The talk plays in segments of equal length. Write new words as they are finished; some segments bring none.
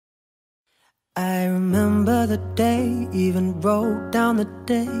I remember the day, even wrote down the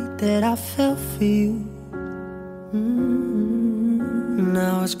day that I fell for you.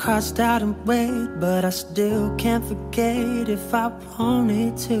 Now it's crossed out in red, but I still can't forget if I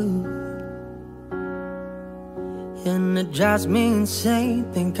wanted to. And it drives me insane,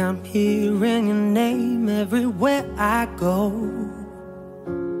 think I'm hearing your name everywhere I go.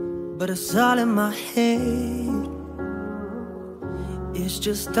 But it's all in my head, it's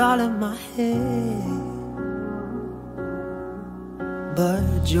just all in my head.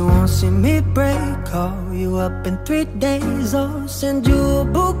 But you won't see me break, call you up in 3 days, or send you a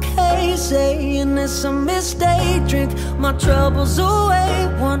bouquet saying it's a mistake. Drink my troubles away,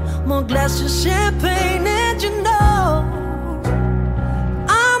 one more glass of champagne. And you know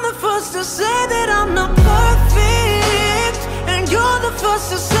I'm the first to say that I'm not perfect, and you're the first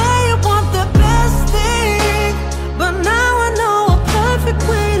to say you want the best thing. But now I know a perfect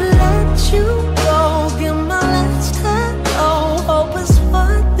way to let you go. Give my last hello, hope it's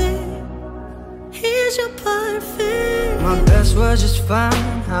worth it. Here's your perfect. My best was just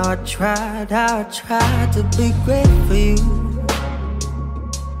fine, how I tried to be great for you.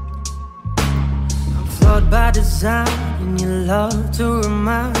 I'm flawed by design, and you love to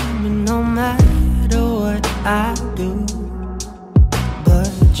remind me no matter what I do. But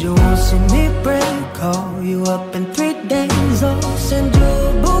you won't see me break, call you up in 3 days, or send you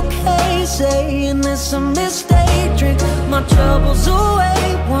a bouquet saying it's a mistake. Drink my troubles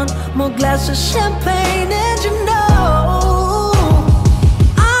away, one more glass of champagne. And you know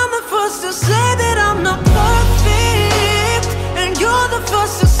I'm the first to say that I'm not perfect, and you're the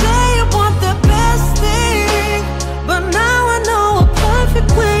first to say you want the best thing. But now I know a perfect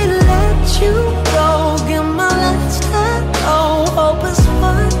way to let you go. Give my last hello, hope it's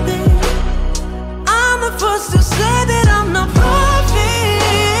worth it. I'm the first to say that I'm not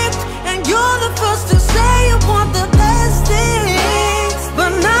perfect, and you're the first to say you want the best thing.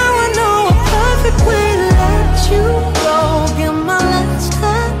 But now I know a perfect way to let you go. Give my last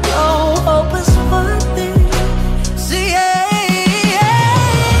hello, hope it's worth it. See,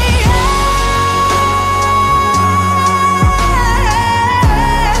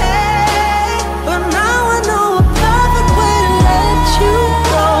 but now I know a perfect way to let you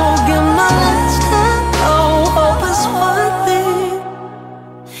go. Give my last hello, hope it's worth it.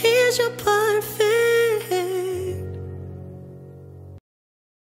 Here's your perfect.